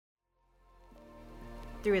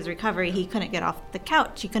through his recovery, he couldn't get off the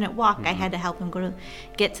couch. He couldn't walk. I had to help him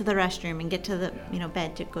get to the restroom and get to the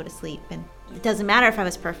bed to go to sleep. And it doesn't matter if I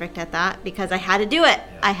was perfect at that because I had to do it.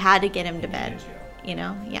 Yeah. I had to get him to bed.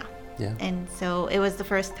 Yeah. And so it was the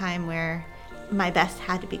first time where my best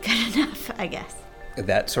had to be good enough, I guess.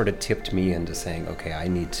 That sort of tipped me into saying, okay, I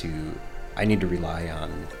need to rely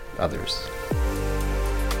on others.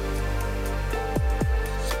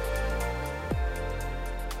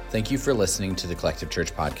 Thank you for listening to the Collective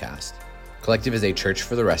Church podcast. Collective is a church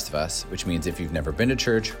for the rest of us, which means if you've never been to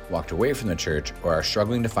church, walked away from the church, or are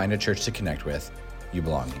struggling to find a church to connect with, you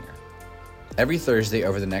belong here. Every Thursday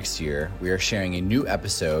over the next year, we are sharing a new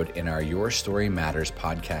episode in our Your Story Matters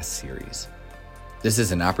podcast series. This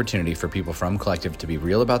is an opportunity for people from Collective to be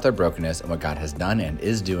real about their brokenness and what God has done and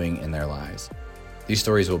is doing in their lives. These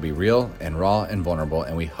stories will be real and raw and vulnerable,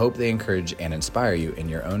 and we hope they encourage and inspire you in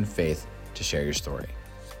your own faith to share your story.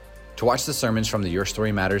 To watch the sermons from the Your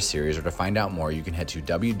Story Matters series or to find out more, you can head to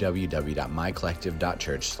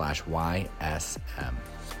www.mycollective.church/YSM.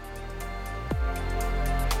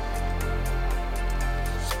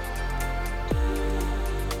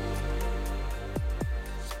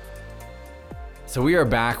 So we are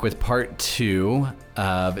back with part 2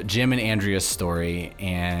 of Jim and Andrea's story,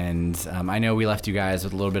 and I know we left you guys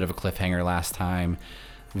with a little bit of a cliffhanger last time.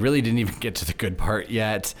 Really didn't even get to the good part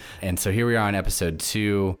yet, and so here we are on episode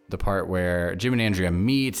 2, the part where Jim and Andrea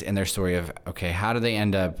meet and their story of, okay, how do they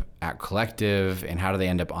end up at Collective, and how do they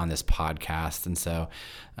end up on this podcast? And so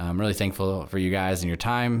I'm really thankful for you guys and your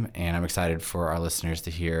time, and I'm excited for our listeners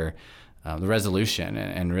to hear the resolution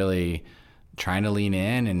and really trying to lean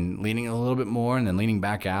in and leaning a little bit more and then leaning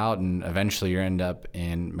back out, and eventually you end up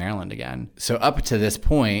in Maryland again. So up to this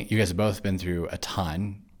point, you guys have both been through a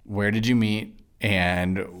ton. Where did you meet,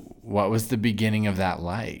 and what was the beginning of that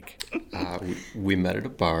like? We met at a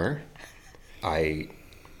bar. I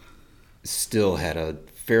still had a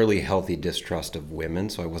fairly healthy distrust of women,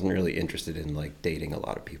 so I wasn't really interested in dating a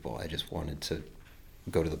lot of people. I just wanted to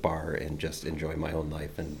go to the bar and just enjoy my own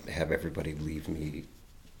life and have everybody leave me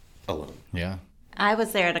alone. Yeah. I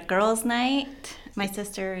was there at a girls' night, my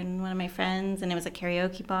sister and one of my friends, and it was a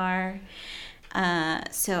karaoke bar.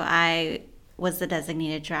 So I was the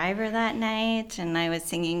designated driver that night, and I was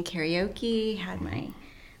singing karaoke, had my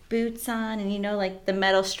boots on, and the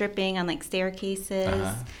metal stripping on staircases.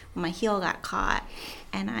 Well, my heel got caught,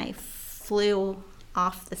 and I flew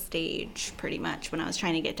off the stage pretty much when I was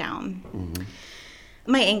trying to get down. Mm-hmm.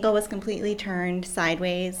 My ankle was completely turned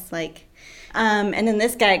sideways, and then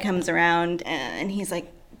this guy comes around and he's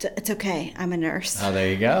like, "It's okay, I'm a nurse." Oh,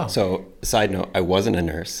 there you go. So, side note, I wasn't a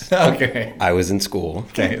nurse. Okay. I was in school.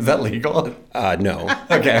 Okay, is that legal? No.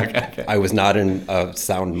 Okay. I was not in a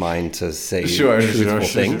sound mind to say truthful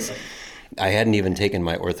things. Sure. I hadn't even taken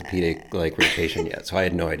my orthopedic rotation yet, so I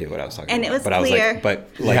had no idea what I was talking about. And it was but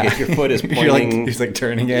clear. If your foot is pointing, he's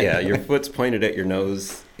turning it. Yeah, your foot's pointed at your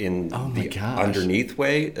nose in the underneath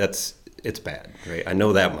way. It's bad, right? I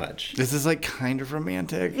know that much. This is kind of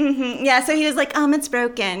romantic. Mm-hmm. Yeah, so he was like, it's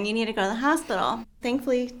broken. You need to go to the hospital.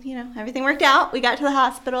 Thankfully, everything worked out. We got to the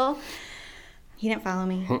hospital. He didn't follow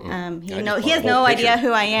me. He has no idea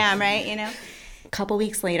who I am, right? A couple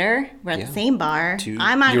weeks later, we're at the same bar.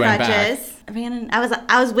 I'm on crutches.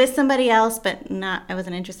 I was with somebody else, but I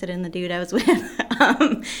wasn't interested in the dude I was with.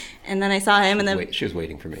 And then I saw him, she was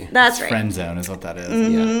waiting for me. That's right. Friend zone is what that is.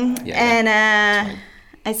 Mm-hmm. Yeah. And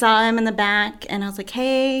I saw him in the back, and I was like,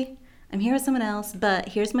 "Hey, I'm here with someone else, but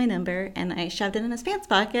here's my number." And I shoved it in his pants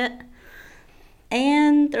pocket,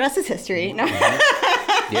 and the rest is history. No.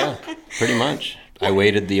 Yeah, pretty much. I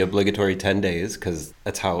waited the obligatory 10 days because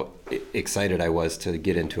that's how excited I was to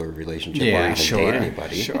get into a relationship or even date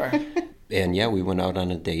anybody. Sure. And we went out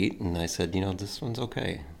on a date, and I said, this one's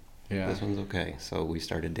okay. Yeah. This one's okay. So we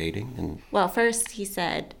started dating. And well, first he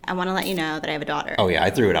said, "I want to let you know that I have a daughter." Oh, yeah, I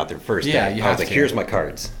threw it out there first. Yeah, I was like, here's my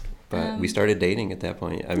cards. But we started dating at that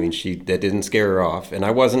point. I mean, that didn't scare her off. And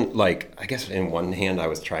I wasn't I guess in one hand I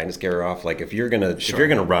was trying to scare her off. If you're going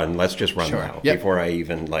to run, let's just run now before I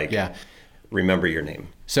even remember your name.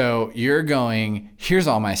 So you're going, here's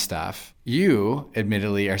all my stuff. You,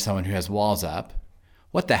 admittedly, are someone who has walls up.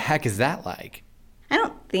 What the heck is that like? I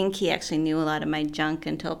don't think he actually knew a lot of my junk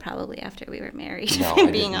until probably after we were married, no, if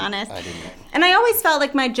I'm being honest. I didn't. And I always felt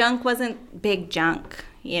like my junk wasn't big junk,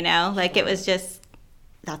 it was just,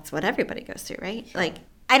 that's what everybody goes through, right?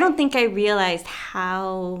 I don't think I realized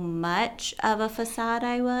how much of a facade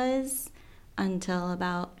I was until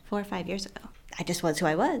about 4 or 5 years ago. I just was who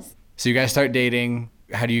I was. So you guys start dating.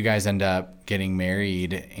 How do you guys end up getting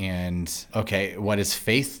married? And what is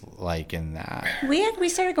faith like in that? We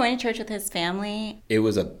started going to church with his family. It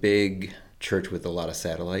was a big church with a lot of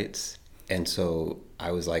satellites. And so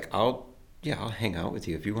I was like, I'll hang out with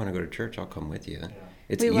you. If you want to go to church, I'll come with you. Yeah.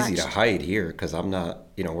 It's easy to hide here because I'm not,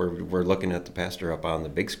 we're looking at the pastor up on the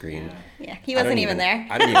big screen. Yeah, he wasn't even there.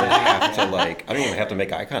 I don't even have to I don't even have to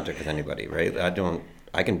make eye contact with anybody, right?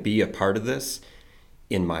 I can be a part of this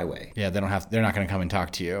in my way. Yeah, they're not going to come and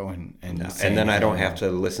talk to you and then I don't have to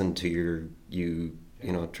listen to you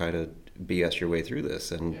try to BS your way through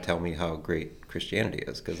this and tell me how great Christianity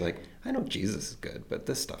is, because I know Jesus is good, but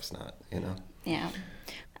this stuff's not, Yeah.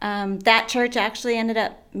 That church actually ended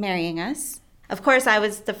up marrying us. Of course, I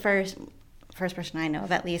was the first person I know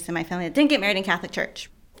of, at least in my family, that didn't get married in Catholic church.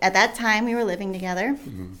 At that time, we were living together,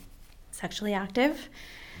 sexually active,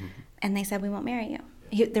 and they said, we won't marry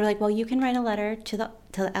you. They were like, well, you can write a letter to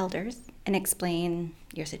the elders and explain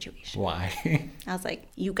your situation. Why? I was like,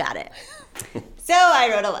 you got it. So I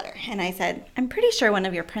wrote a letter, and I said, I'm pretty sure one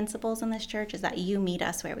of your principles in this church is that you meet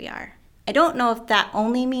us where we are. I don't know if that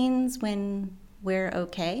only means when we're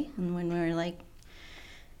okay and when we're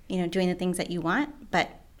doing the things that you want. But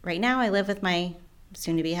right now I live with my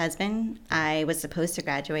soon-to-be husband. I was supposed to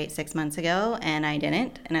graduate 6 months ago, and I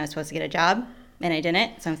didn't. And I was supposed to get a job, and I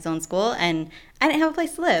didn't. So I'm still in school, and I didn't have a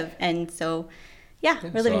place to live. And so,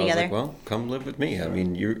 we're living together. Well, come live with me. I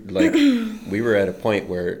mean, we were at a point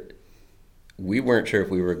where we weren't sure if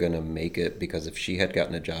we were going to make it, because if she had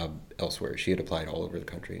gotten a job elsewhere, she had applied all over the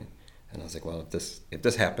country. And I was like, well, if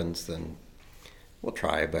this happens, then we'll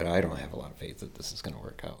try, but I don't have a lot of faith that this is going to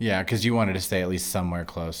work out. Yeah, because you wanted to stay at least somewhere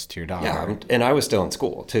close to your daughter. Yeah, and I was still in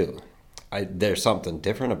school too. There's something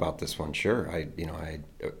different about this one, sure. I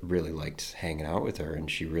really liked hanging out with her,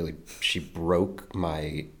 and she broke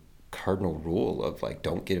my cardinal rule of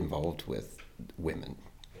don't get involved with women.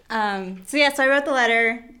 So I wrote the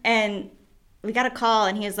letter, and we got a call,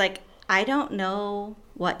 and he was like, I don't know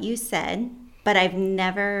what you said, but I've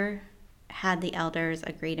never had the elders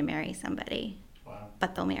agree to marry somebody.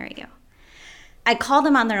 But they'll marry you. I called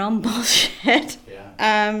them on their own bullshit.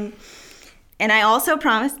 Yeah. And I also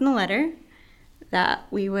promised in the letter that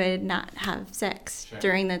we would not have sex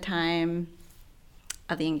during the time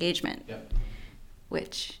of the engagement,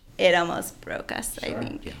 which it almost broke us, I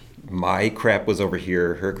think. Yeah. My crap was over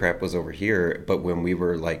here, her crap was over here, but when we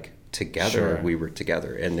were together, we were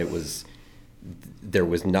together, and there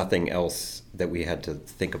was nothing else that we had to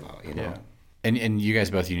think about, Yeah. And you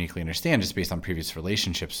guys both uniquely understand, just based on previous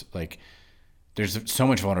relationships, there's so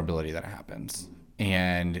much vulnerability that happens.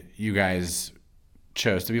 And you guys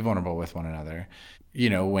chose to be vulnerable with one another.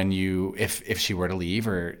 When if she were to leave,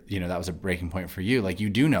 or, that was a breaking point for you,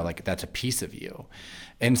 you do know, that's a piece of you.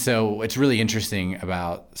 And so it's really interesting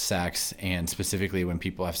about sex, and specifically when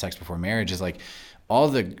people have sex before marriage, is all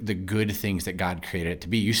the good things that God created it to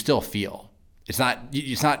be, you still feel. It's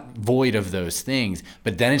not void of those things,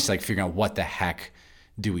 but then it's figuring out, what the heck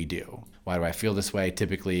do we do? Why do I feel this way?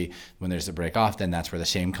 Typically, when there's a break off, then that's where the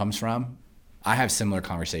shame comes from. I have similar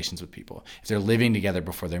conversations with people. If they're living together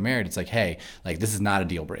before they're married, it's hey, this is not a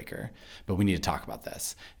deal breaker, but we need to talk about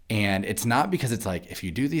this. And it's not because it's if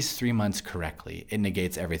you do these 3 months correctly, it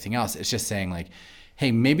negates everything else. It's just saying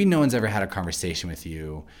hey, maybe no one's ever had a conversation with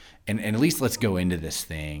you, and at least let's go into this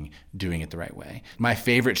thing doing it the right way. My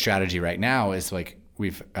favorite strategy right now is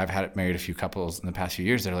I've married a few couples in the past few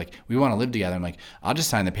years that are we want to live together. I'm I'll just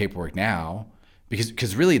sign the paperwork now,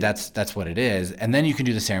 because really that's what it is, and then you can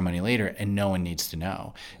do the ceremony later, and no one needs to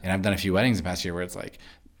know. And I've done a few weddings the past year where it's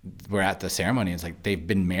we're at the ceremony, it's they've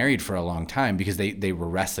been married for a long time because they were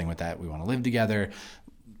wrestling with that. We want to live together,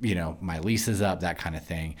 my lease is up, that kind of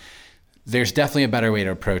thing. There's definitely a better way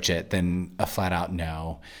to approach it than a flat out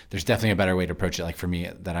no. There's definitely a better way to approach it, for me,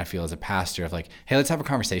 that I feel as a pastor, of hey, let's have a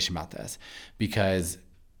conversation about this. Because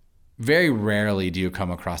very rarely do you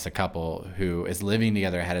come across a couple who is living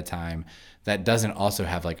together ahead of time that doesn't also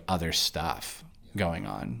have other stuff going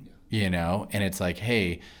on, And it's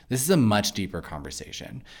hey, this is a much deeper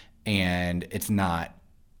conversation, and it's not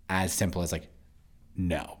as simple as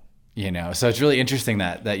no. So it's really interesting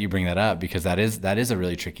that you bring that up, because that is a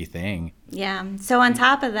really tricky thing. Yeah. So on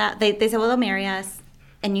top of that, they said, well, they'll marry us,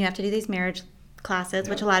 and you have to do these marriage classes,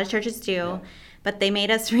 which a lot of churches do. Yeah. But they made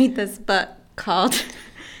us read this book called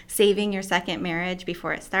Saving Your Second Marriage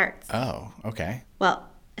Before It Starts. Oh, okay. Well,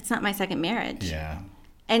 it's not my second marriage. Yeah.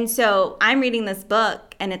 And so I'm reading this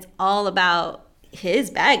book, and it's all about his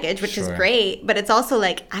baggage, which is great, but it's also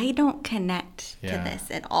I don't connect to this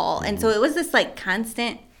at all. Mm-hmm. And so it was this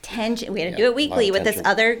constant tension. We had to do it weekly with this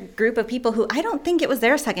other group of people who I don't think it was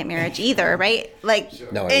their second marriage either, right?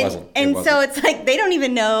 No, it wasn't. And so it's they don't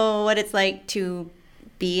even know what it's like to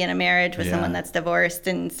be in a marriage with someone that's divorced.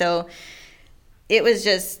 And so it was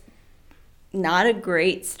just not a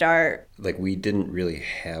great start. Like, we didn't really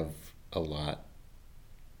have a lot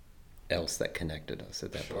else that connected us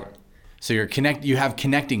at that point. So you have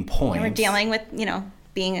connecting points. We're dealing with,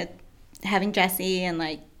 having Jesse and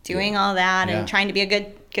like doing all that Yeah. and trying to be a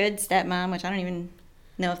good stepmom, which I don't even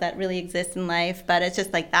know if that really exists in life, but it's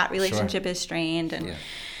just like that relationship is strained. And,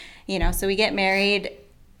 so we get married,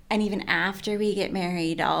 and even after we get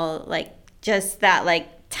married, all like just that like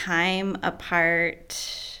time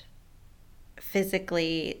apart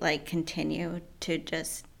physically like continue to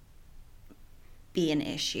just be an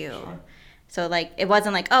issue. So like it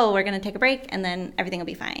wasn't like, oh, we're gonna take a break and then everything will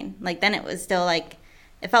be fine. Like then it was still like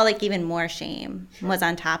it felt like even more shame was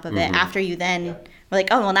on top of it after you then were like,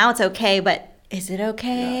 oh well, now it's okay, but is it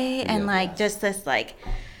okay? And like just this like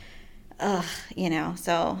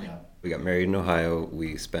so We got married in Ohio.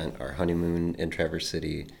 We spent our honeymoon in Traverse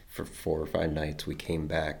City for 4 or 5 nights. We came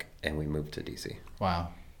back and we moved to DC. Wow.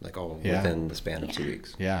 Like all within the span of 2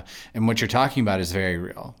 weeks. Yeah. And what you're talking about is very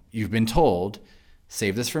real. You've been told,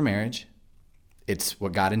 save this for marriage. It's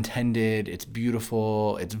what God intended. It's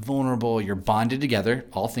beautiful. It's vulnerable. You're bonded together,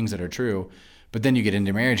 all things that are true. But then you get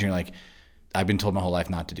into marriage and you're like, I've been told my whole life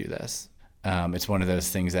not to do this. It's one of those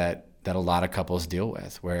things that a lot of couples deal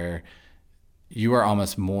with, where you are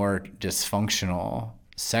almost more dysfunctional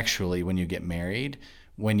sexually when you get married,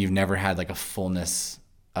 when you've never had like a fullness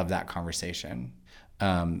of that conversation.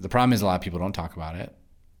 The problem is a lot of people don't talk about it,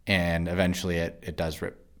 and eventually it does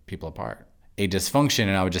rip people apart. A dysfunction,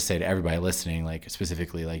 and I would just say to everybody listening, like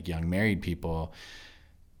specifically like young married people,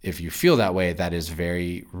 if you feel that way, that is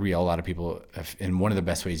very real. A lot of people, and one of the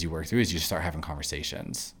best ways you work through is you start having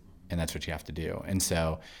conversations, and that's what you have to do. And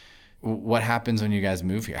so what happens when you guys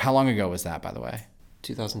move here? How long ago was that, by the way?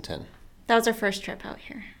 2010. that was our first trip out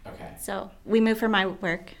here. Okay. So we moved for my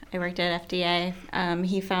work. I worked at FDA.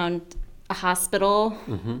 He found a hospital.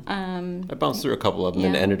 I bounced through a couple of them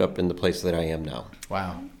and ended up in the place that I am now.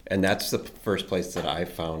 Wow. And that's the first place that I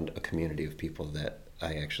found a community of people that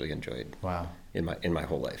I actually enjoyed. Wow. In my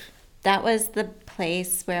whole life. That was the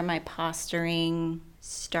place where my posturing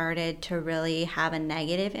started to really have a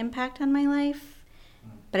negative impact on my life,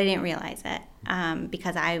 but I didn't realize it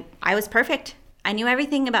because I was perfect. I knew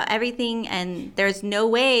everything about everything, and there's no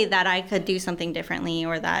way that I could do something differently,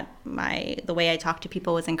 or that the way I talked to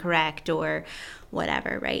people was incorrect or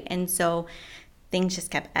whatever, right? And so things just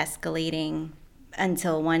kept escalating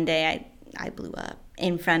until one day I blew up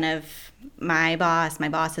in front of my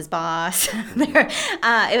boss's boss.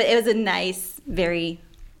 It was a nice, very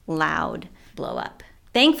loud blow up.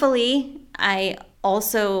 Thankfully, I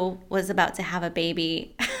also was about to have a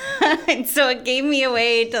baby. And so it gave me a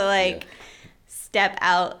way to step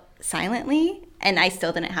out silently, and I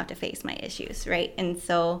still didn't have to face my issues, right? And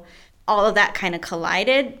so all of that kind of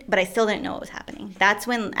collided, but I still didn't know what was happening. That's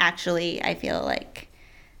when actually I feel like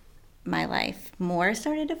my life more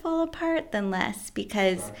started to fall apart than less,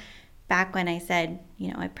 because back when I said,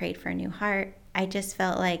 I prayed for a new heart, I just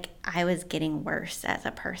felt like I was getting worse as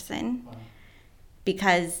a person.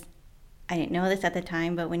 Because I didn't know this at the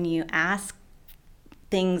time, but when you ask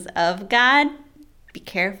things of God, be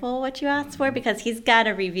careful what you ask for, because he's got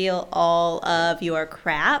to reveal all of your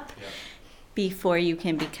crap before you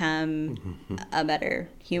can become a better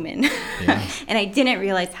human. Yeah. And I didn't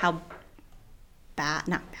realize how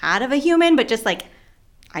not bad of a human, but just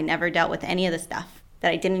I never dealt with any of the stuff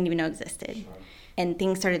that I didn't even know existed. And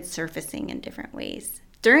things started surfacing in different ways.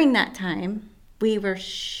 During that time, we were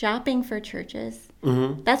shopping for churches.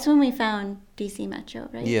 Mm-hmm. That's when we found DC Metro,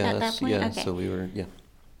 right? Yeah, at that point? Okay. So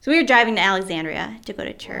we were driving to Alexandria to go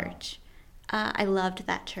to church. I loved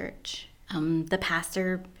that church. The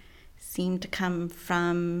pastor seemed to come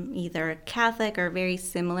from either a Catholic or very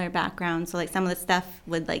similar background. So some of the stuff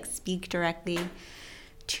would speak directly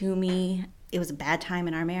to me. It was a bad time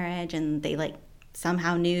in our marriage, and they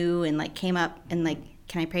somehow knew and came up and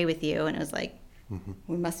can I pray with you? And it was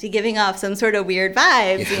we must be giving off some sort of weird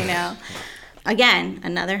vibes, Again,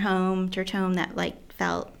 another church home that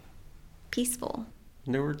felt peaceful.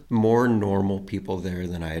 There were more normal people there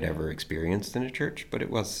than I had ever experienced in a church, but it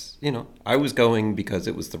was, I was going because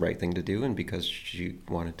it was the right thing to do and because she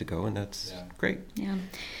wanted to go, and that's great. Yeah.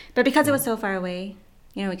 But because it was so far away,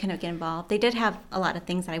 we couldn't get involved. They did have a lot of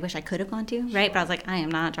things that I wish I could have gone to, right? But I was I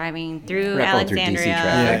am not driving through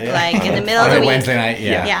Alexandria, in the middle of the week. Wednesday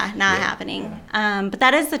night, not happening. But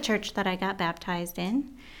that is the church that I got baptized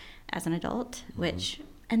in as an adult,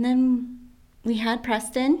 and then we had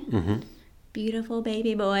Preston, beautiful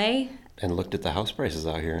baby boy. And looked at the house prices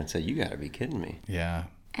out here and said, you got to be kidding me. Yeah.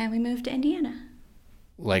 And we moved to Indiana.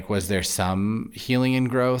 Was there some healing and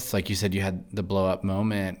growth? Like you said, you had the blow up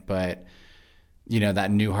moment, but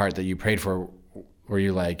that new heart that you prayed for, were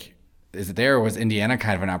you like, is it there, or was Indiana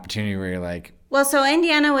kind of an opportunity where you're like... Well, so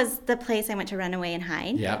Indiana was the place I went to run away and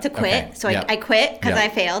hide, to quit. Okay. So I quit because I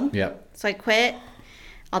failed. Yep. So I quit,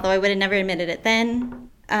 although I would have never admitted it then.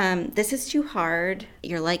 This is too hard.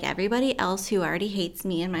 You're like everybody else who already hates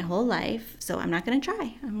me in my whole life, so I'm not going to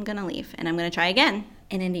try. I'm going to leave, and I'm going to try again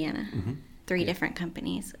in Indiana. 3 different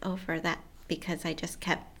companies over that, because I just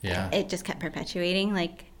kept, it just kept perpetuating,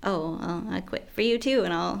 like, oh, well, I quit for you too,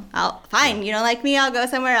 and I'll fine, you don't like me, I'll go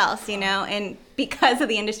somewhere else, and because of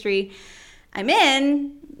the industry I'm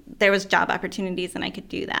in, there was job opportunities and I could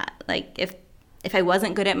do that. Like, if I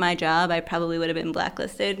wasn't good at my job, I probably would have been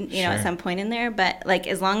blacklisted, at some point in there. But like,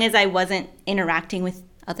 as long as I wasn't interacting with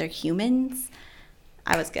other humans,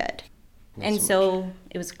 I was good. And so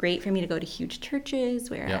it was great for me to go to huge churches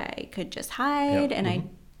where I could just hide and I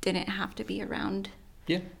didn't have to be around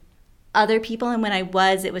other people. And when I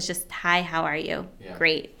was, it was just, hi, how are you? Yeah.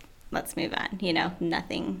 Great. Let's move on.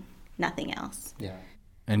 Nothing else. Yeah.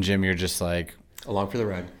 And Jim, you're just like... along for the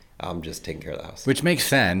ride. I'm just taking care of the house. Which makes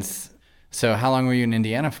sense. So how long were you in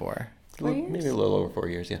Indiana for? 4 years? Maybe a little over 4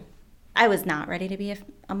 years, yeah. I was not ready to be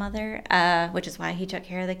a mother, which is why he took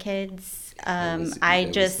care of the kids. It was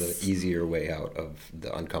the easier way out of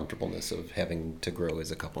the uncomfortableness of having to grow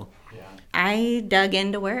as a couple. Yeah. I dug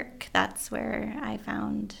into work. That's where I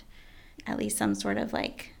found at least some sort of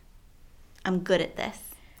like, I'm good at this.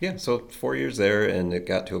 Yeah, so 4 years there, and it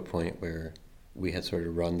got to a point where we had sort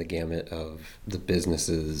of run the gamut of the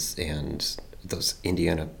businesses, and those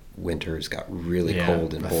Indiana winters got really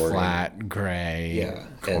cold and boring. Flat, gray. Yeah,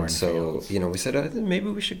 and so we said maybe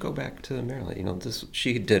we should go back to Maryland.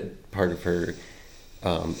 She did part of her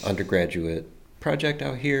undergraduate project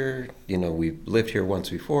out here. We lived here once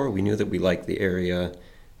before. We knew that we liked the area.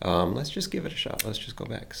 Let's just give it a shot. Let's just go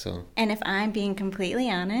back. So. And if I'm being completely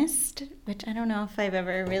honest, which I don't know if I've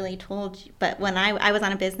ever really told you, but when I was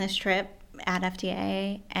on a business trip at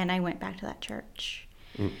FDA, and I went back to that church,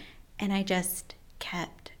 and I just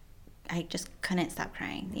couldn't stop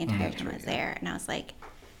crying the entire time I was there. And I was like,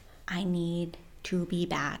 I need to be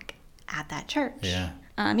back at that church. Yeah.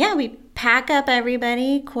 We pack up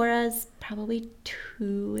everybody. Cora's probably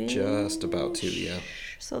 2-ish. Just about 2, yeah.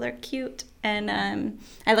 So they're cute. And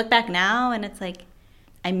I look back now, and it's like,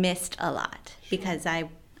 I missed a lot because I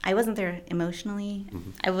wasn't there emotionally.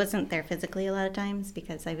 I wasn't there physically a lot of times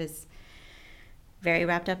because I was very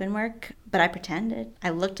wrapped up in work, but I pretended.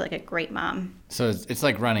 I looked like a great mom. So it's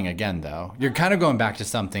like running again, though. You're kind of going back to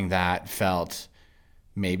something that felt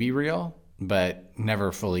maybe real, but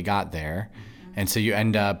never fully got there. And so do you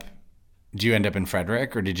end up in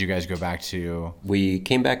Frederick, or did you guys go back to... We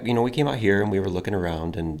came back, we came out here and we were looking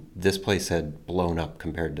around, and this place had blown up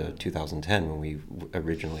compared to 2010 when we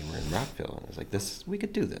originally were in Rockville. And I was like, we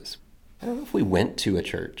could do this. I don't know if we went to a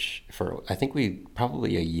church I think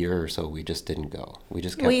probably a year or so, we just didn't go.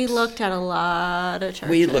 We looked at a lot of churches.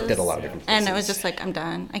 We looked at a lot of different places. And it was just like, I'm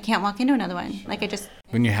done. I can't walk into another one. Like,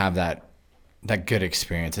 When you have that good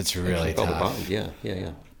experience, it's really tough. The bond,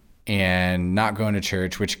 yeah. And not going to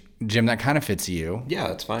church, which, Jim, that kind of fits you.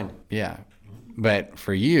 Yeah, it's fine. Yeah. But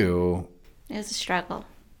for you... it was a struggle.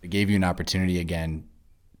 It gave you an opportunity again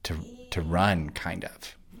to run, kind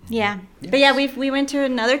of. Yeah. Yes. But yeah, we went to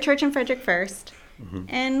another church in Frederick first.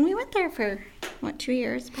 And we went there for, 2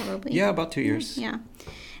 years probably? Yeah, about 2 years. Yeah.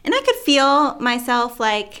 And I could feel myself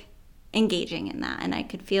like engaging in that, and I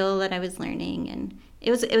could feel that I was learning, and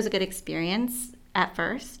it was a good experience at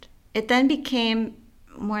first. It then became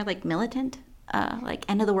more like militant, like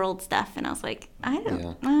end of the world stuff, and I was like,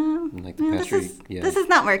 this is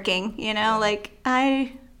not working, like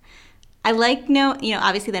I like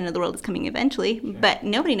obviously the end of the world is coming eventually, but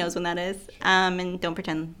nobody knows when that is, and don't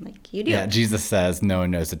pretend like you do. Yeah, Jesus says no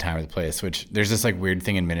one knows the time or the place, which there's this like weird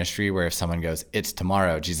thing in ministry where if someone goes, it's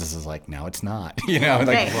tomorrow, Jesus is like, no, it's not. Right.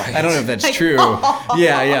 I don't know if that's true.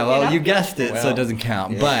 Well, you guessed it, so it doesn't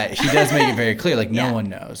count. Yeah. But he does make it very clear, like no one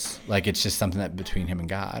knows. Like it's just something that between him and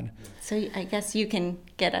God. So I guess you can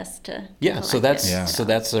get us to so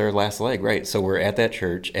that's our last leg, right? So we're at that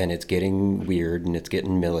church, and it's getting weird, and it's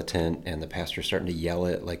getting militant, and the pastor's starting to yell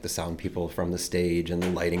at like the sound people from the stage and the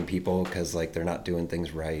lighting people because like they're not doing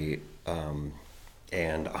things right.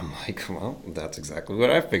 And I'm like, well, that's exactly what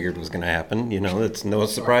I figured was going to happen. It's no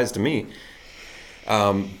surprise to me.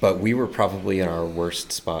 But we were probably in our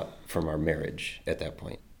worst spot from our marriage at that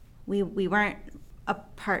point. We weren't a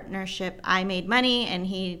partnership. I made money, and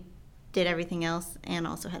he did everything else and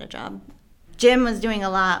also had a job. Jim was doing a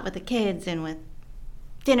lot with the kids and with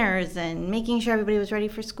dinners and making sure everybody was ready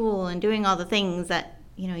for school and doing all the things that,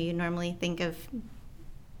 you normally think of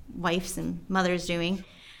wives and mothers doing.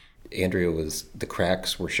 the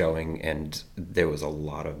cracks were showing, and there was a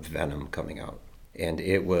lot of venom coming out. And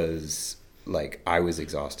it was like, I was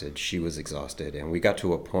exhausted, she was exhausted, and we got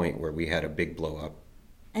to a point where we had a big blow up.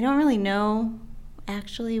 I don't really know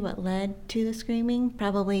actually what led to the screaming,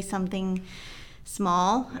 probably something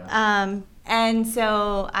small. Yeah. And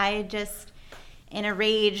so I just, in a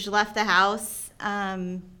rage, left the house,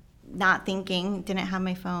 not thinking, didn't have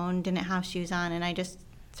my phone, didn't have shoes on, and I just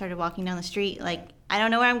started walking down the street like, I don't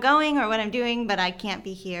know where I'm going or what I'm doing, but I can't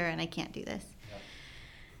be here and I can't do this. Yeah.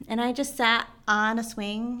 And I just sat on a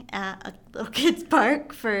swing at a little kid's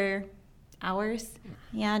park for hours.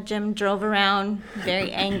 Yeah, Jim drove around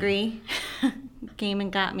very angry, came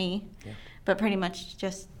and got me, but pretty much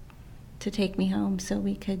just to take me home so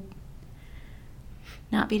we could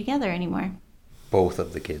not be together anymore. Both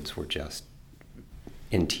of the kids were just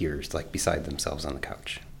in tears, like beside themselves on the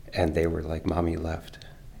couch. And they were like, Mommy left,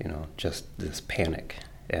 just this panic.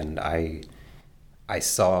 And I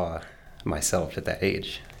saw myself at that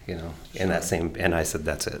age, in that same, and I said,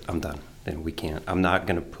 that's it, I'm done. And I'm not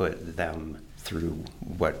going to put them through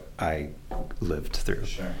what I lived through.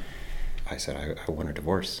 Sure. I said, I want a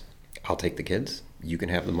divorce. I'll take the kids. You can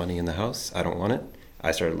have the money in the house. I don't want it.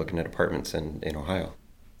 I started looking at apartments in Ohio.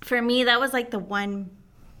 For me, that was like the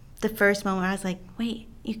first moment where I was like, wait,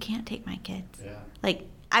 you can't take my kids. Yeah. Like,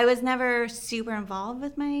 I was never super involved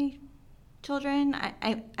with my children.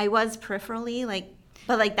 I was peripherally,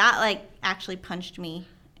 but that actually punched me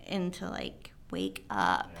into wake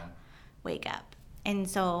up. And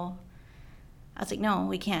so I was like, no,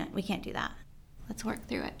 we can't do that. Let's work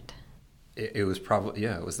through it. It was probably,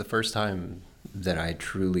 it was the first time that I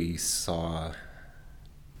truly saw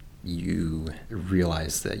you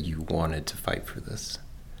realize that you wanted to fight for this.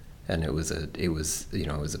 And it was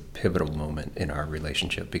a pivotal moment in our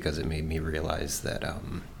relationship because it made me realize that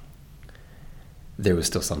there was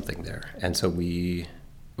still something there. And so we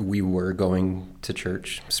were going to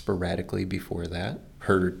church sporadically before that.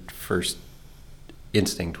 Her first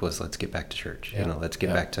instinct was, let's get back to church. Let's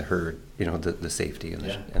get back to her, the safety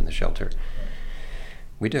and the shelter.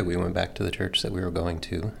 We did. We went back to the church that we were going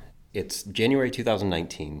to. It's January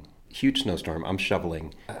 2019. Huge snowstorm. I'm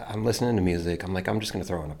shoveling. I'm listening to music. I'm like, I'm just going to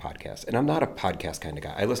throw on a podcast. And I'm not a podcast kind of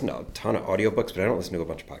guy. I listen to a ton of audiobooks, but I don't listen to a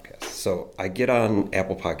bunch of podcasts. So I get on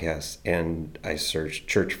Apple Podcasts and I search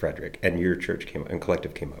Church Frederick, and your church came up, and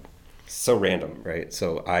Collective came up. So random, right?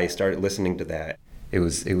 So I started listening to that. It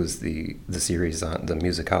was the series on the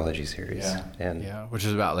musicology series, which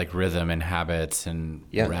is about rhythm and habits and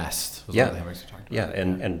rest.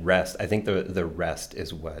 And rest. I think the rest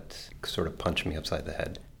is what sort of punched me upside the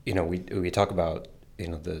head. We talk about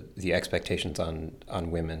the expectations on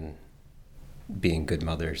women being good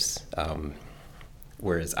mothers,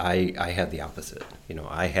 whereas I had the opposite.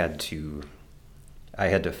 I had to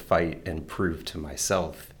fight and prove to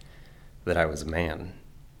myself that I was a man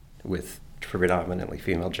with predominantly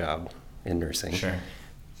female job in nursing,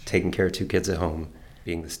 taking care of 2 kids at home,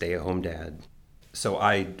 being the stay-at-home dad. So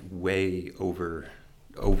I way over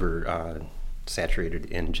saturated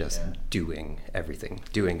in just doing everything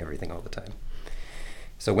all the time.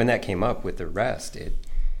 So when that came up with the rest,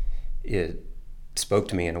 it spoke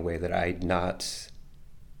to me in a way that I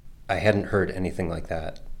hadn't heard anything like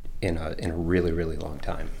that in a really, really long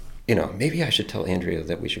time. Maybe I should tell Andrea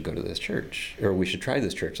that we should go to this church, or we should try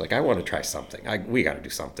this church. I want to try something. We got to do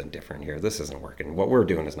something different here. This isn't working. What we're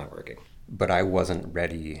doing is not working. But I wasn't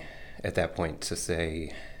ready at that point to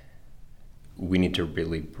say, we need to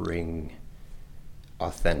really bring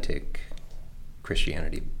authentic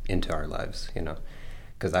Christianity into our lives,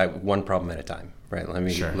 because one problem at a time, right?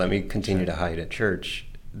 Let me continue to hide at church.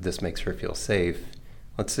 This makes her feel safe.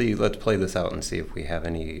 Let's play this out and see if we have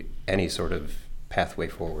any sort of pathway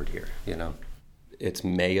forward here. It's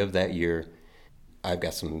May of that year. I've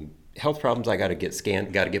got some health problems. I got to get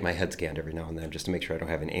scanned. Got to get my head scanned every now and then just to make sure I don't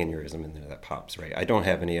have an aneurysm in there that pops. Right? I don't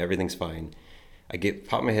have any. Everything's fine. I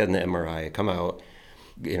pop my head in the MRI. I come out.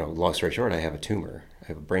 Long story short, I have a tumor. I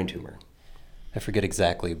have a brain tumor. I forget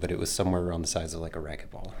exactly, but it was somewhere around the size of a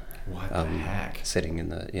racquetball. What the heck? Sitting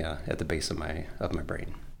at the base of my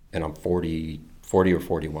brain. And I'm 40 or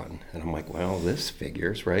 41. And I'm like, well, this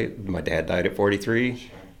figures, right? My dad died at 43.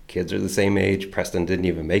 Sure. Kids are the same age. Preston didn't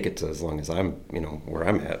even make it to as long as I'm, where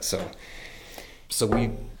I'm at. So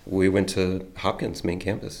we went to Hopkins main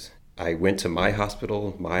campus. I went to my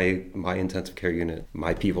hospital, my intensive care unit.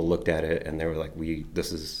 My people looked at it and they were like,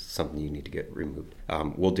 this is something you need to get removed.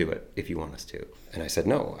 We'll do it if you want us to. And I said,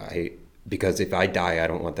 no, because if I die, I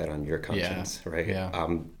don't want that on your conscience, right? Yeah.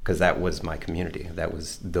 Because that was my community.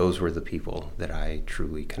 Those were the people that I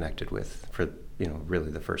truly connected with for, really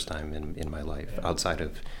the first time in my life, outside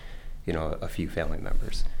of a few family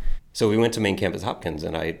members. So we went to Main Campus Hopkins,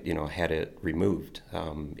 and I, had it removed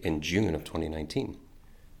in June of 2019.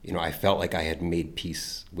 I felt like I had made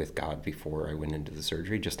peace with God before I went into the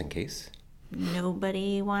surgery, just in case.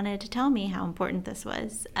 Nobody wanted to tell me how important this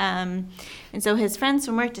was. And so his friends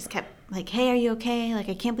from work just kept like, hey, are you okay? Like,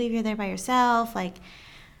 I can't believe you're there by yourself. Like,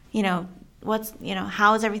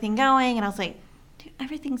 how is everything going? And I was like, dude,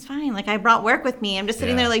 everything's fine. Like, I brought work with me. I'm just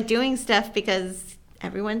sitting there like doing stuff because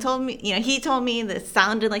everyone told me, he told me that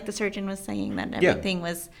sounded like the surgeon was saying that everything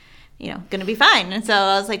was, going to be fine. And so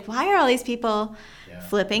I was like, why are all these people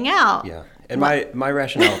flipping out? Yeah. And my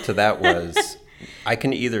rationale to that was I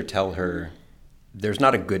can either tell her there's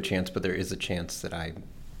not a good chance, but there is a chance that I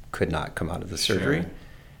could not come out of the surgery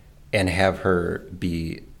and have her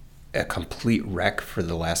be a complete wreck for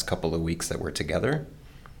the last couple of weeks that we're together.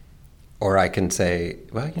 Or I can say,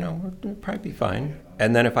 well, we'll probably be fine.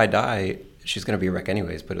 And then if I die, she's going to be a wreck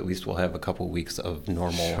anyways, but at least we'll have a couple of weeks of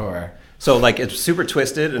normal. Sure. So like it's super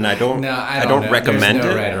twisted, and I don't recommend it.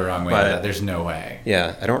 There's no right or wrong way. But there's no way.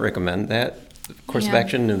 Yeah, I don't recommend that course of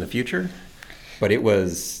action in the future. But it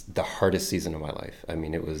was the hardest season of my life. I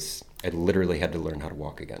mean, I literally had to learn how to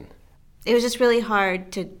walk again. It was just really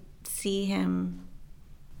hard to see him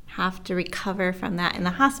have to recover from that in the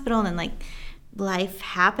hospital, and then like life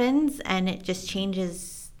happens and it just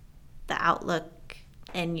changes the outlook,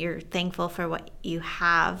 and you're thankful for what you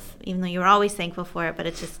have, even though you were always thankful for it, but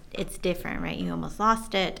it's different, right? You almost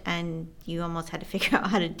lost it, and you almost had to figure out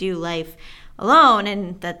how to do life alone,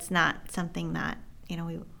 and that's not something that,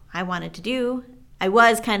 I wanted to do. I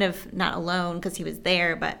was kind of not alone because he was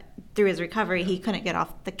there, but through his recovery, he couldn't get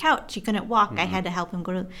off the couch. He couldn't walk. Mm-hmm. I had to help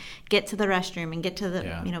him get to the restroom and get to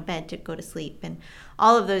the bed to go to sleep, and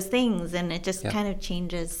all of those things. And it just kind of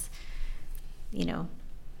changes, it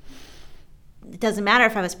doesn't matter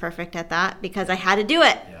if I was perfect at that because I had to do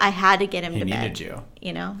it. Yeah. I had to get him to bed. He needed you.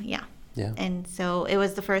 Yeah. And so it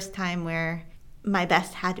was the first time where my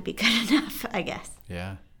best had to be good enough, I guess.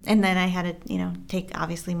 Yeah. And then I had to, take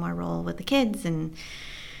obviously more role with the kids, and,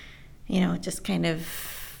 it just kind of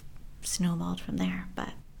snowballed from there. But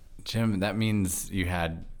Jim, that means you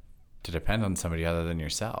had to depend on somebody other than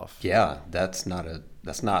yourself. Yeah, that's not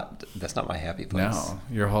my happy place. No,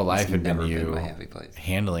 your whole life had been you my happy place.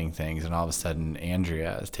 Handling things, and all of a sudden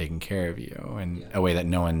Andrea is taking care of you in a way that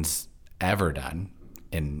no one's ever done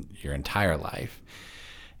in your entire life.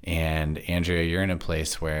 And Andrea, you're in a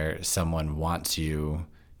place where someone wants you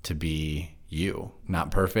to be you, not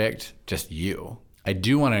perfect, just you. I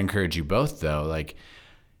do want to encourage you both though. Like,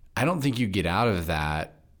 I don't think you get out of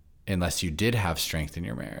that unless you did have strength in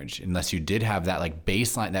your marriage, unless you did have that like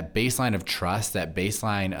baseline of trust, that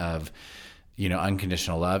baseline of,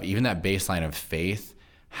 unconditional love, even that baseline of faith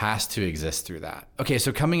has to exist through that. Okay.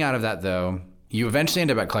 So coming out of that though, you eventually end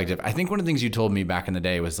up at Collective. I think one of the things you told me back in the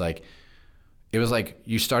day was like, it was like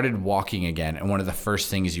you started walking again. And one of the first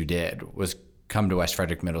things you did was come to West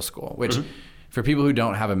Frederick Middle School, which for people who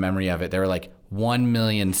don't have a memory of it, there were like 1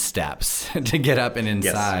 million steps to get up and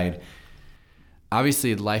inside. Yes.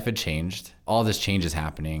 Obviously, life had changed. All this change is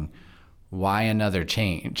happening. Why another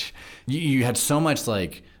change? You had so much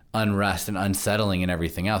like unrest and unsettling and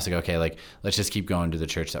everything else. Like, okay, like let's just keep going to the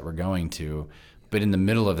church that we're going to. But in the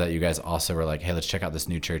middle of that, you guys also were like, hey, let's check out this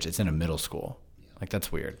new church. It's in a middle school. Like,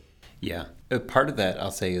 that's weird. Yeah. Part of that, I'll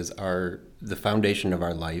say, is the foundation of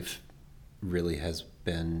our life really has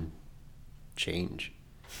been change.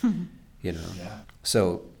 Yeah.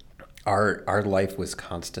 So our life was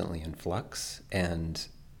constantly in flux, and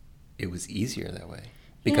it was easier that way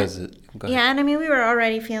because and I mean, we were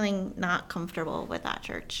already feeling not comfortable with that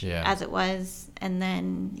church as it was, and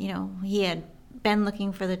then he had been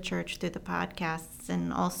looking for the church through the podcasts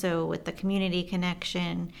and also with the community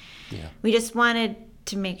connection. We just wanted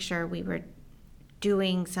to make sure we were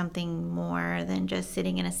doing something more than just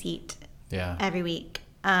sitting in a seat every week.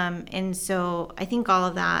 And so I think all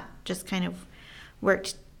of that just kind of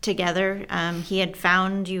worked together. He had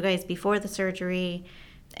found you guys before the surgery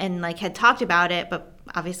and like had talked about it, but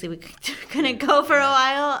obviously we couldn't go for a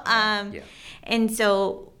while. And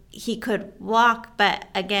so he could walk, but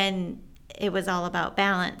again, it was all about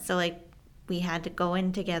balance. So like we had to go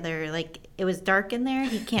in together. Like it was dark in there.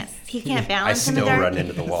 He can't balance in the dark. I still run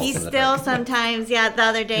into the walls. He still sometimes, the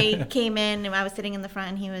other day he came in and I was sitting in the front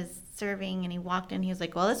and he was serving and he walked in. He was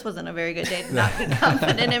like, well, this wasn't a very good day to not be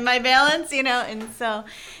confident in my balance, And so,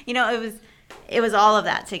 it was all of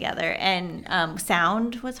that together. And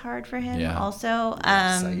sound was hard for him also.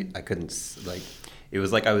 Sight. I couldn't, it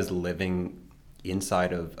was like I was living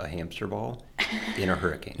inside of a hamster ball in a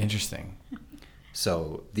hurricane. Interesting.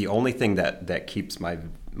 So the only thing that keeps my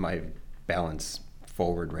balance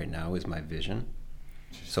forward right now is my vision.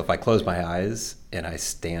 So if I close my eyes and I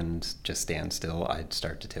stand still, I'd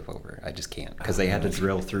start to tip over. I just can't, because they had to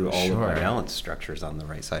drill through all of my balance structures on the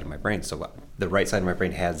right side of my brain. So the right side of my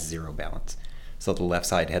brain has zero balance. So the left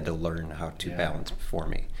side had to learn how to balance for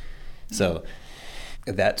me. So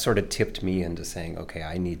that sort of tipped me into saying, okay,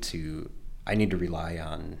 I need to rely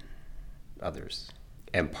on others.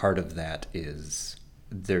 And part of that is,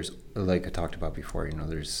 there's, like I talked about before,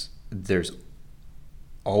 there's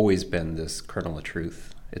always been this kernel of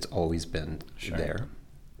truth. It's always been there.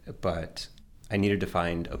 But I needed to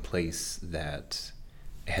find a place that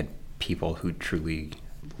had people who truly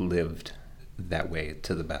lived that way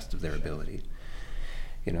to the best of their ability.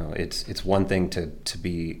 It's one thing to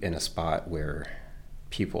be in a spot where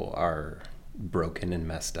people are broken and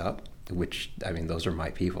messed up, which, I mean, those are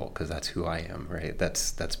my people, because that's who I am, right?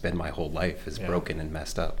 That's been my whole life, is broken and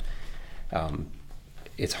messed up.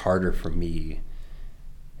 It's harder for me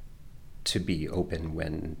to be open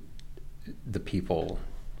when the people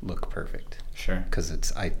look perfect. Sure.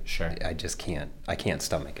 Because I just can't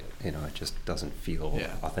stomach it. It just doesn't feel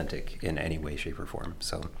authentic in any way, shape, or form.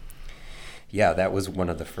 So yeah, that was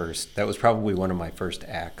probably one of my first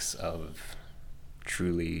acts of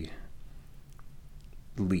truly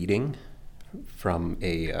leading from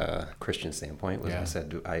a Christian standpoint. Was I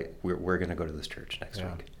said, we're going to go to this church next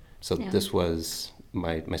week. So this was,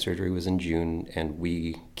 my surgery was in June, and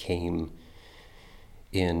we came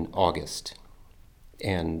in August.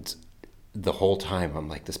 And the whole time I'm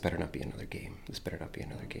like, this better not be another game. This better not be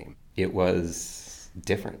another game. It was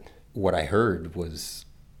different. What I heard was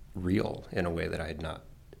real in a way that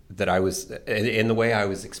I was in the way I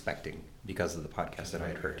was expecting, because of the podcast that I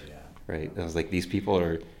had heard. Right? I was like, these people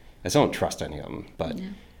I still don't trust any of them, but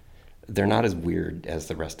they're not as weird as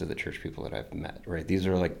the rest of the church people that I've met, right? These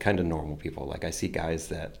are like kind of normal people. Like, I see guys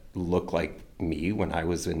that look like me when I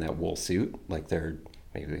was in that wool suit. Like,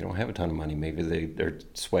 maybe they don't have a ton of money. Maybe they're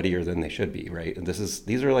sweatier than they should be, right? And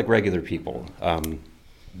these are like regular people.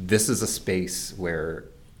 This is a space where,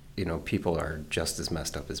 people are just as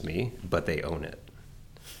messed up as me, but they own it.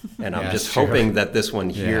 And I'm just hoping that this one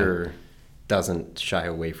here doesn't shy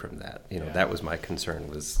away from that. That was my concern,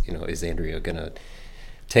 was, is Andrea going to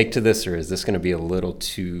take to this, or is this going to be a little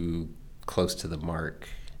too close to the mark?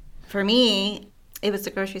 For me, it was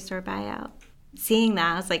the grocery store buyout. Seeing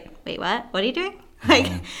that, I was like, wait, what? What are you doing? Like,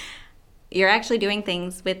 you're actually doing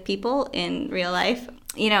things with people in real life,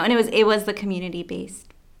 and it was the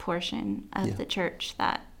community-based portion of the church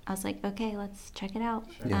that I was like, okay, let's check it out.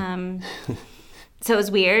 Sure. So it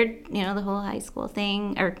was weird, the whole high school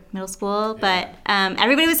thing, or middle school, but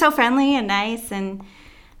everybody was so friendly and nice, and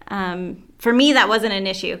for me, that wasn't an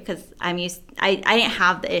issue, because I didn't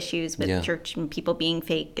have the issues with church and people being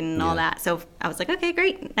fake and all that. So I was like, okay,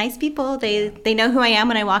 great, nice people. They know who I am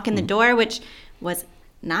when I walk in the door, which was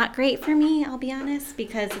not great for me, I'll be honest,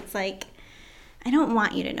 because it's like, I don't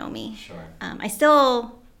want you to know me. Sure. I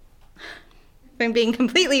still, if I'm being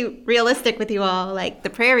completely realistic with you all, like the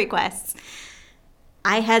prayer requests,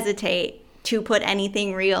 I hesitate to put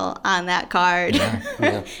anything real on that card.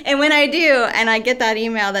 And when I do, and I get that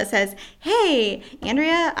email that says, hey,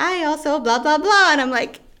 Andrea, I also blah, blah, blah. And I'm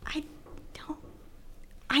like,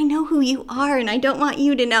 I know who you are, and I don't want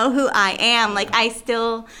you to know who I am. Like, I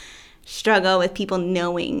still struggle with people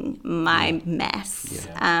knowing my mess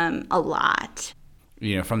a lot.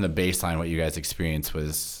 From the baseline, what you guys experienced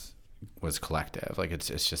was collective. Like, it's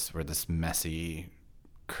just, we're this messy,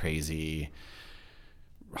 crazy,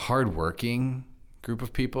 hardworking group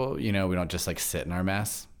of people. We don't just like sit in our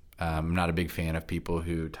mess. I'm not a big fan of people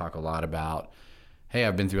who talk a lot about, hey,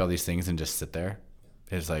 I've been through all these things, and just sit there.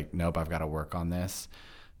 It's like, nope, I've got to work on this.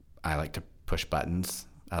 I like to push buttons.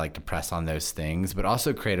 I like to press on those things, but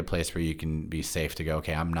also create a place where you can be safe to go,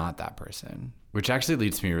 okay, I'm not that person. Which actually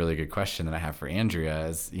leads to me a really good question that I have for Andrea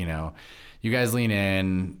is, you guys lean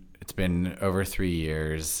in. It's been over 3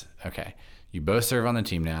 years. Okay. You both serve on the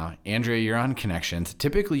team now. Andrea, you're on Connections.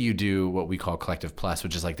 Typically, you do what we call Collective Plus,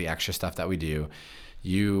 which is like the extra stuff that we do.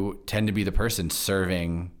 You tend to be the person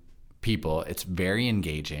serving people. It's very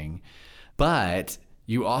engaging. But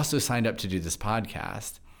you also signed up to do this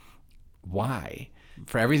podcast. Why?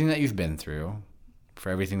 For everything that you've been through, for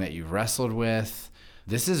everything that you've wrestled with,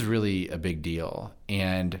 this is really a big deal.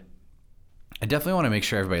 And I definitely want to make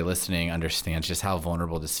sure everybody listening understands just how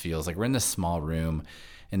vulnerable this feels. Like, we're in this small room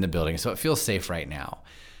in the building, so it feels safe right now.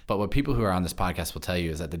 But what people who are on this podcast will tell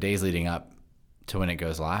you is that the days leading up to when it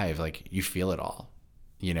goes live, like, you feel it all.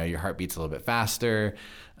 Your heart beats a little bit faster.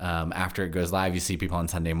 After it goes live, you see people on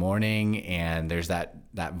Sunday morning, and there's that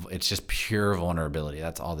it's just pure vulnerability.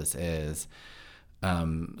 That's all this is.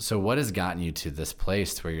 So what has gotten you to this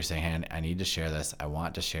place where you're saying, hey, I need to share this. I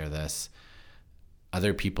want to share this.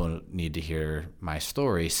 Other people need to hear my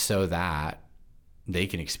story so that they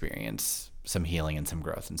can experience some healing and some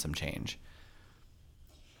growth and some change.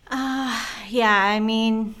 Yeah, I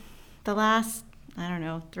mean, the last,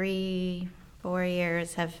 3-4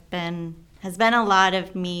 years has been a lot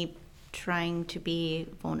of me trying to be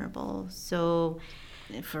vulnerable. So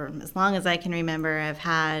for as long as I can remember, I've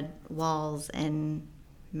had walls and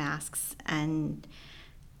masks and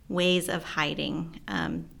ways of hiding.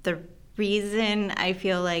 The reason I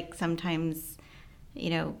feel like sometimes,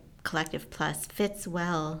 Collective Plus fits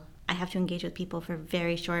well, I have to engage with people for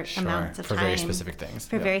very short amounts of time. For very specific things.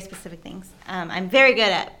 Very specific things. I'm very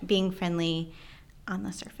good at being friendly on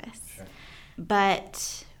the surface. Sure.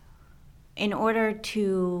 But in order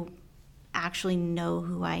to actually know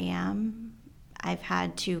who I am, I've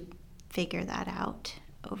had to figure that out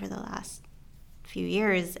over the last few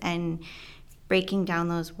years, and breaking down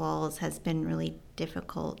those walls has been really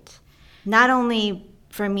difficult. Not only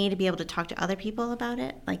for me to be able to talk to other people about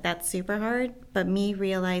it, like that's super hard, but me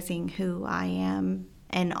realizing who I am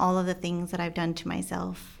and all of the things that I've done to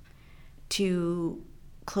myself to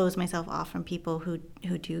close myself off from people who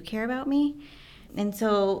do care about me. And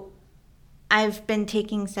so I've been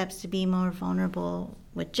taking steps to be more vulnerable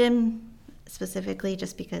with Jim specifically,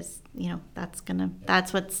 just because,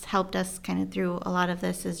 that's what's helped us kind of through a lot of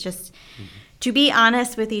this, is just to be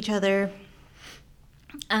honest with each other,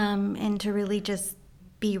 and to really just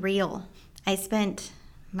be real. I spent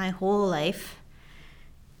my whole life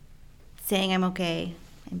saying I'm okay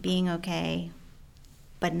and being okay,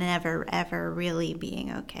 but never, ever really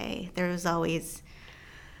being okay. There was always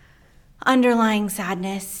underlying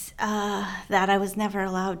sadness that I was never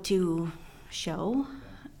allowed to show.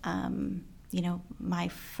 My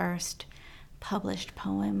first published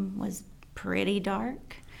poem was pretty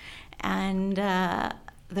dark, and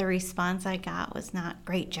the response I got was not,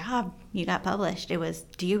 great job, you got published. It was,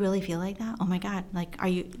 do you really feel like that? Oh my God,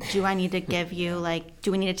 do I need to give you,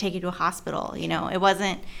 do we need to take you to a hospital? It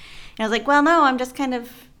wasn't, and I was like, well, no, I'm just I'm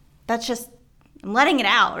letting it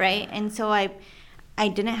out, right? And so I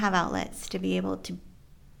didn't have outlets to be able to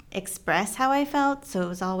express how I felt, so it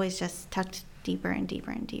was always just tucked deeper and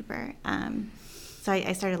deeper and deeper. So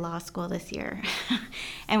I started law school this year,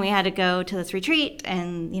 and we had to go to this retreat,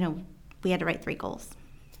 and, we had to write 3 goals.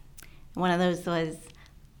 One of those was,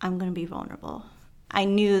 I'm going to be vulnerable. I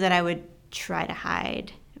knew that I would try to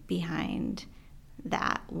hide behind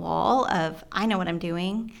that wall of, I know what I'm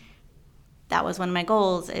doing. That was one of my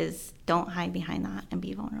goals, is don't hide behind that and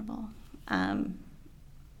be vulnerable.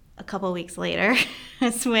 A couple of weeks later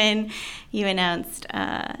is when you announced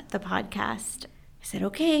the podcast. I said,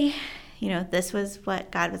 okay, this was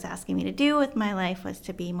what God was asking me to do with my life, was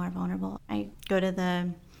to be more vulnerable. I go to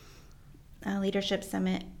the Leadership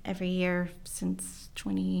Summit every year since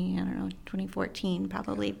 2014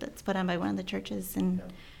 probably, but it's put on by one of the churches, and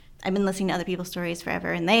I've been listening to other people's stories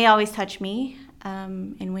forever, and they always touch me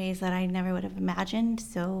in ways that I never would have imagined.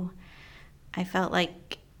 So I felt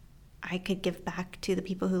like I could give back to the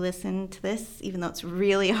people who listen to this, even though it's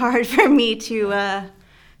really hard for me to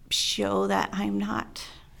show that I'm not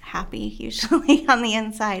happy usually on the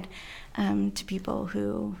inside, to people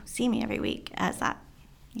who see me every week as that,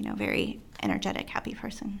 very energetic, happy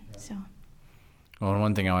person. So, well,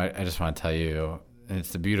 one thing I just want to tell you, and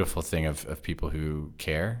it's the beautiful thing of people who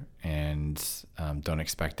care and don't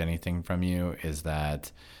expect anything from you, is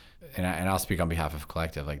that, and I'll speak on behalf of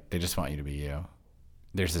Collective, they just want you to be you.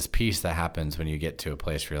 There's this piece that happens when you get to a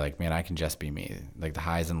place where you're like, man, I can just be me, the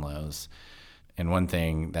highs and lows. And one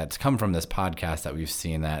thing that's come from this podcast that we've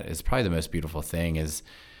seen that is probably the most beautiful thing is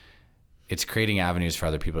it's creating avenues for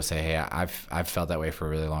other people to say, hey, I've felt that way for a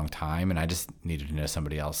really long time, and I just needed to know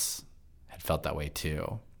somebody else had felt that way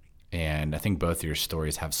too. And I think both of your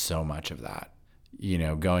stories have so much of that,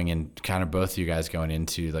 going in, kind of both of you guys going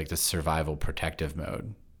into the survival protective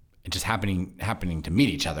mode, and just happening to meet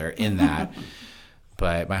each other in that.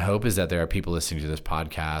 But my hope is that there are people listening to this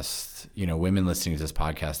podcast, women listening to this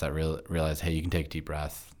podcast that realize, hey, you can take a deep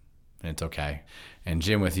breath and it's okay. And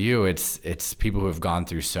Jim, with you, it's people who have gone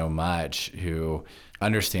through so much, who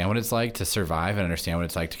understand what it's like to survive and understand what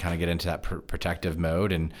it's like to kind of get into that protective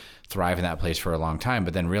mode and thrive in that place for a long time,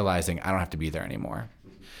 but then realizing I don't have to be there anymore.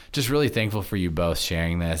 Just really thankful for you both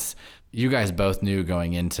sharing this. You guys both knew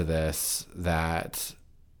going into this that,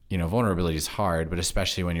 vulnerability is hard, but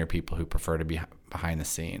especially when you're people who prefer to be behind the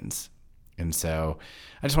scenes. And so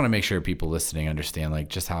I just want to make sure people listening understand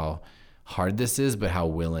just how hard this is, but how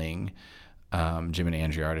willing Jim and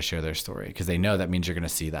Andrea are to share their story, because they know that means you're going to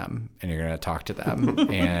see them and you're going to talk to them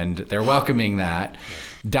and they're welcoming that,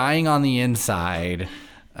 dying on the inside.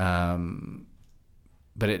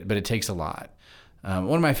 But it takes a lot.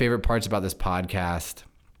 One of my favorite parts about this podcast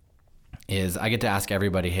is I get to ask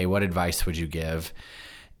everybody, hey, what advice would you give?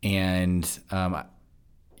 And,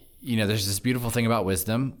 there's this beautiful thing about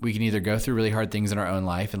wisdom. We can either go through really hard things in our own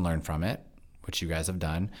life and learn from it, which you guys have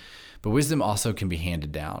done. But wisdom also can be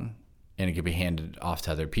handed down, and it can be handed off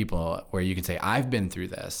to other people, where you can say, I've been through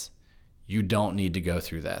this. You don't need to go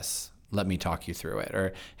through this. Let me talk you through it.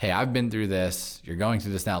 Or, hey, I've been through this. You're going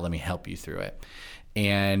through this now. Let me help you through it.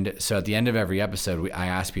 And so at the end of every episode, I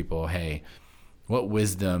ask people, hey, what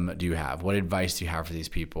wisdom do you have? What advice do you have for these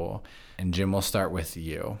people? And Jim, we'll start with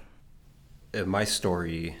you. My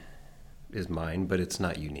story is mine, but it's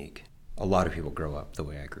not unique. A lot of people grow up the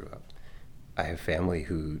way I grew up. I have family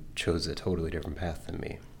who chose a totally different path than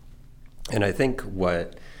me. And I think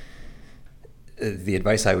what the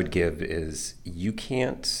advice I would give is you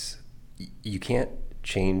can't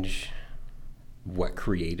change what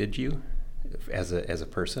created you as a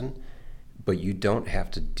person, but you don't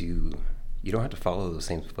have to follow those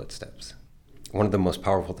same footsteps. One of the most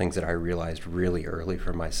powerful things that I realized really early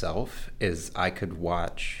for myself is I could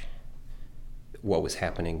watch what was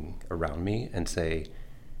happening around me and say,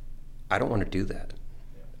 I don't want to do that.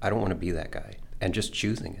 I don't want to be that guy. And just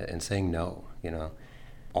choosing it and saying no,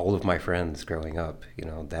 All of my friends growing up,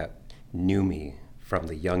 that knew me from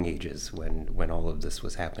the young ages when all of this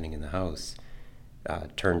was happening in the house,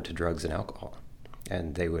 turned to drugs and alcohol.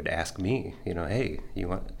 And they would ask me, hey, you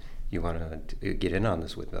want to get in on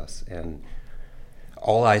this with us? And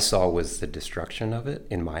all I saw was the destruction of it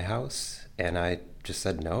in my house, and I just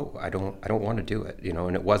said no. I don't want to do it,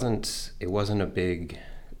 And it wasn't a big,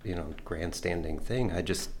 grandstanding thing. I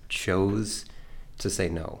just chose to say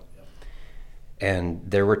no. And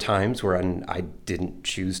there were times where I didn't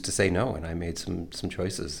choose to say no, and I made some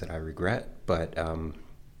choices that I regret. But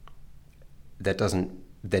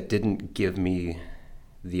that didn't give me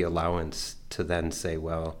the allowance to then say,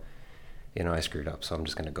 well, I screwed up, so I'm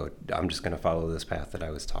just going to follow this path that I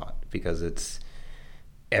was taught. Because it's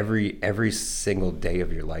every single day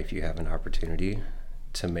of your life you have an opportunity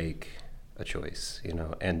to make a choice,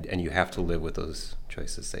 and you have to live with those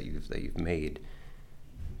choices that you've made.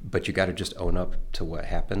 But you got to just own up to what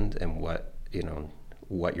happened and what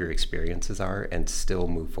your experiences are, and still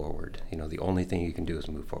move forward. The only thing you can do is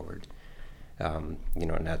move forward. And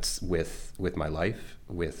that's with my life,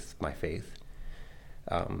 with my faith,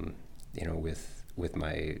 with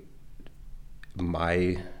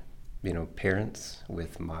my parents,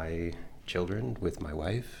 with my children, with my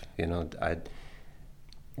wife.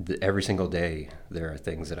 Every single day there are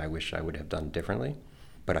things that I wish I would have done differently,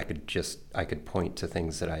 but I could point to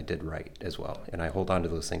things that I did right as well. And I hold on to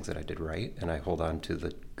those things that I did right, and I hold on to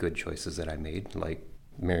the good choices that I made, like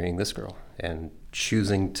marrying this girl and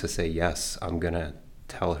choosing to say, yes, I'm going to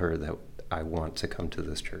tell her that I want to come to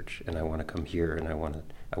this church, and I want to come here, and I want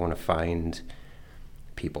to find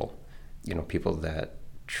people, people that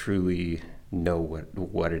truly know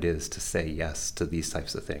what it is to say yes to these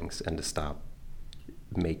types of things, and to stop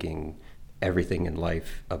making everything in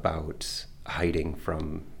life about hiding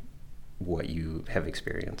from what you have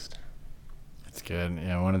experienced. That's good.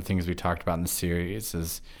 One of the things we talked about in the series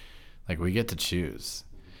is, we get to choose.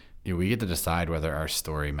 We get to decide whether our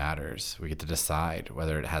story matters. We get to decide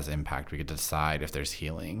whether it has impact. We get to decide if there's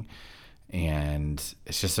healing. And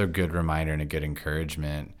it's just a good reminder and a good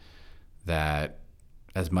encouragement that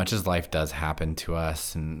as much as life does happen to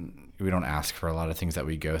us, and we don't ask for a lot of things that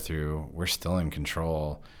we go through, we're still in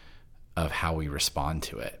control of how we respond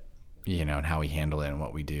to it, and how we handle it and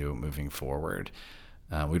what we do moving forward.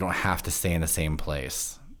 We don't have to stay in the same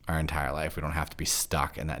place our entire life. We don't have to be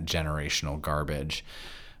stuck in that generational garbage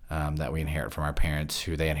that we inherit from our parents,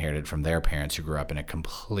 who they inherited from their parents, who grew up in a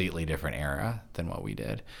completely different era than what we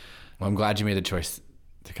did. Well, I'm glad you made the choice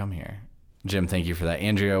to come here. Jim, thank you for that.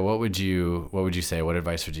 Andrea, what would you say? What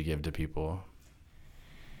advice would you give to people?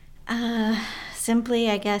 Simply,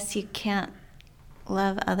 I guess you can't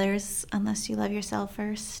love others unless you love yourself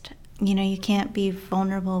first. You can't be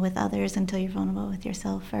vulnerable with others until you're vulnerable with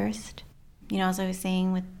yourself first. As I was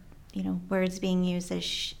saying, with, words being used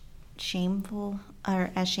as shameful or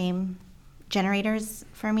as shame generators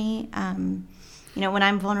for me. When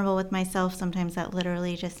I'm vulnerable with myself, sometimes that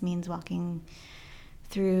literally just means walking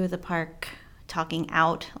through the park, talking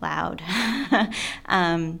out loud.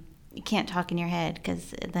 You can't talk in your head,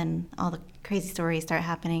 because then all the crazy stories start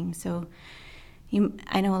happening. So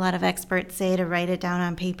I know a lot of experts say to write it down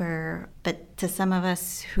on paper, but to some of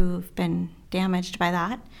us who've been damaged by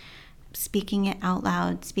that, speaking it out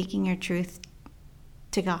loud, speaking your truth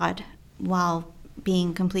to God while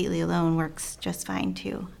being completely alone works just fine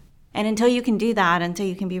too. And until you can do that, until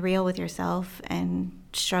you can be real with yourself and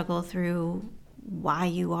struggle through why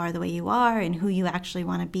you are the way you are and who you actually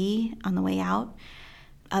want to be on the way out,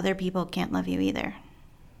 other people can't love you either.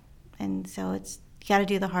 And so you got to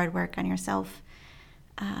do the hard work on yourself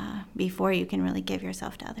before you can really give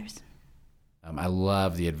yourself to others. I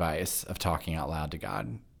love the advice of talking out loud to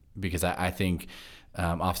God, because I think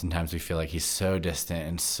oftentimes we feel like he's so distant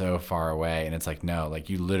and so far away, and it's like, no, like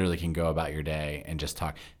you literally can go about your day and just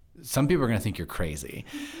talk. Some people are going to think you're crazy,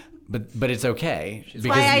 but it's okay. That's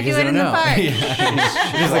why I do it in the park.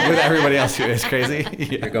 Just like with everybody else who is crazy.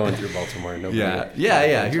 You're going through Baltimore. Nobody.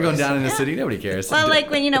 Yeah. If you're going down in the city, nobody cares. Well, like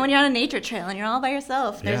when you're on a nature trail and you're all by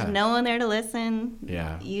yourself, there's no one there to listen.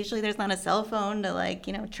 Yeah. Usually there's not a cell phone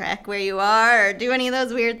to track where you are or do any of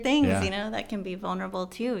those weird things. Yeah. That can be vulnerable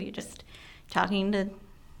too. You're just talking to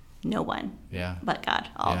no one. Yeah. But God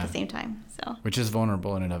all at the same time. So. Which is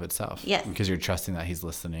vulnerable in and of itself. Yes. Because you're trusting that he's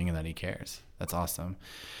listening and that he cares. That's awesome.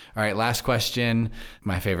 All right, last question.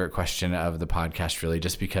 My favorite question of the podcast, really,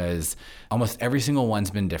 just because almost every single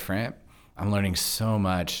one's been different. I'm learning so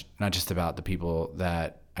much, not just about the people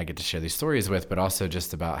that I get to share these stories with, but also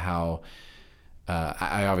just about how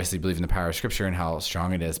I obviously believe in the power of Scripture and how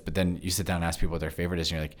strong it is. But then you sit down and ask people what their favorite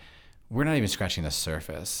is, and you're like, we're not even scratching the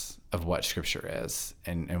surface of what Scripture is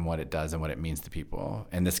and what it does and what it means to people.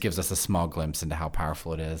 And this gives us a small glimpse into how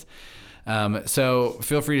powerful it is. So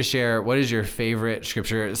feel free to share, what is your favorite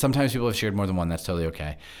Scripture? Sometimes people have shared more than one. That's totally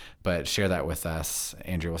okay. But share that with us.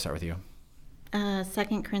 Andrea, we'll start with you.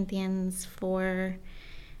 2 Corinthians 4,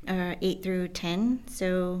 8 through 10.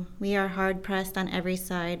 So we are hard pressed on every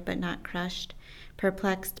side, but not crushed,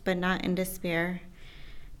 perplexed, but not in despair,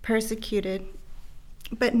 persecuted,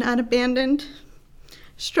 but not abandoned,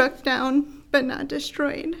 struck down, but not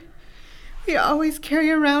destroyed. We always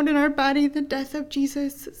carry around in our body the death of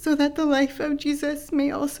Jesus, so that the life of Jesus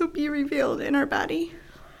may also be revealed in our body.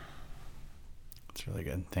 That's really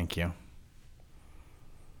good. Thank you.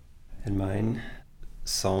 And mine,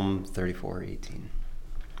 Psalm 34:18.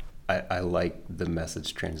 I like the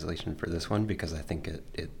Message translation for this one because I think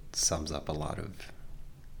it sums up a lot of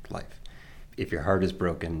life. If your heart is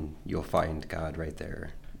broken, you'll find God right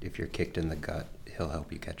there. If you're kicked in the gut, he'll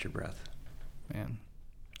help you catch your breath. Man,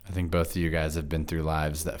 I think both of you guys have been through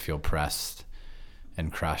lives that feel pressed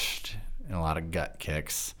and crushed and a lot of gut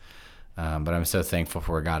kicks. But I'm so thankful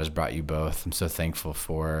for where God has brought you both. I'm so thankful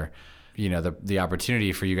for, the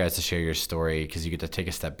opportunity for you guys to share your story, because you get to take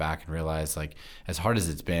a step back and realize, like, as hard as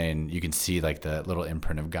it's been, you can see like the little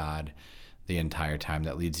imprint of God the entire time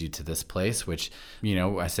that leads you to this place, which,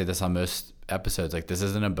 I say this on most episodes, like, this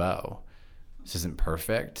isn't a bow. This isn't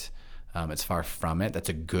perfect. It's far from it. That's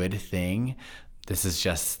a good thing. This is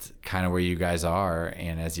just kind of where you guys are.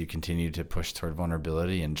 And as you continue to push toward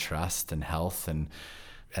vulnerability and trust and health, and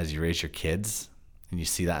as you raise your kids and you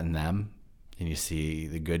see that in them, and you see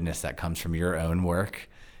the goodness that comes from your own work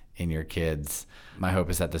in your kids, my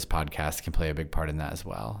hope is that this podcast can play a big part in that as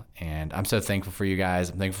well. And I'm so thankful for you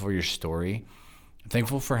guys. I'm thankful for your story. I'm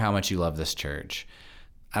thankful for how much you love this church.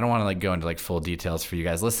 I don't want to go into full details for you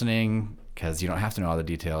guys listening, because you don't have to know all the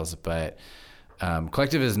details, but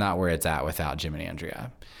Collective is not where it's at without Jim and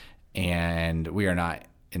Andrea. And we are not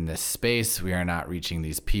in this space. We are not reaching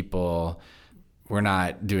these people. We're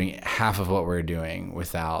not doing half of what we're doing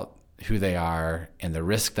without who they are and the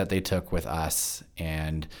risk that they took with us,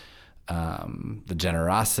 and the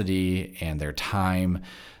generosity and their time.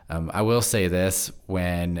 I will say this: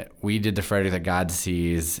 when we did the Frederick That God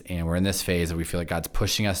Sees, and we're in this phase and we feel like God's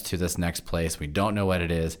pushing us to this next place, we don't know what it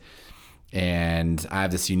is. And I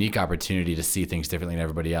have this unique opportunity to see things differently than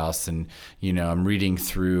everybody else. And, I'm reading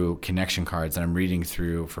through connection cards, and I'm reading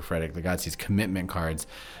through, for Frederick That God Sees, commitment cards.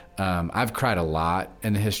 I've cried a lot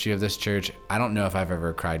in the history of this church. I don't know if I've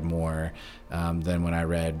ever cried more than when I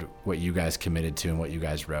read what you guys committed to and what you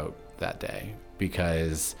guys wrote that day,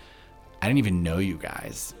 because I didn't even know you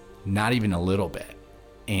guys, not even a little bit.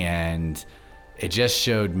 And it just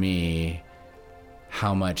showed me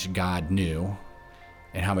how much God knew,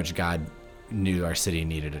 and how much God knew our city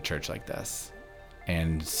needed a church like this.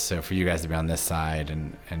 And so for you guys to be on this side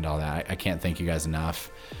and all that, I can't thank you guys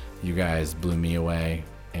enough. You guys blew me away.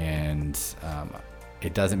 And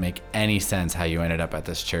it doesn't make any sense how you ended up at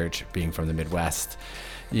this church, being from the Midwest,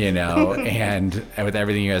 and with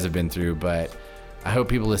everything you guys have been through. But I hope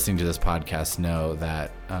people listening to this podcast know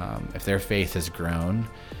that if their faith has grown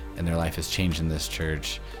and their life has changed in this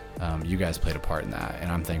church. You guys played a part in that,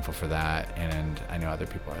 and I'm thankful for that, and I know other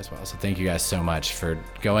people are as well. So thank you guys so much for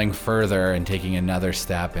going further and taking another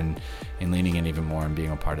step and leaning in even more and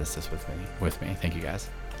being a part of this with me. Thank you guys.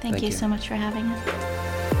 Thank you so much for having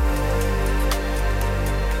us.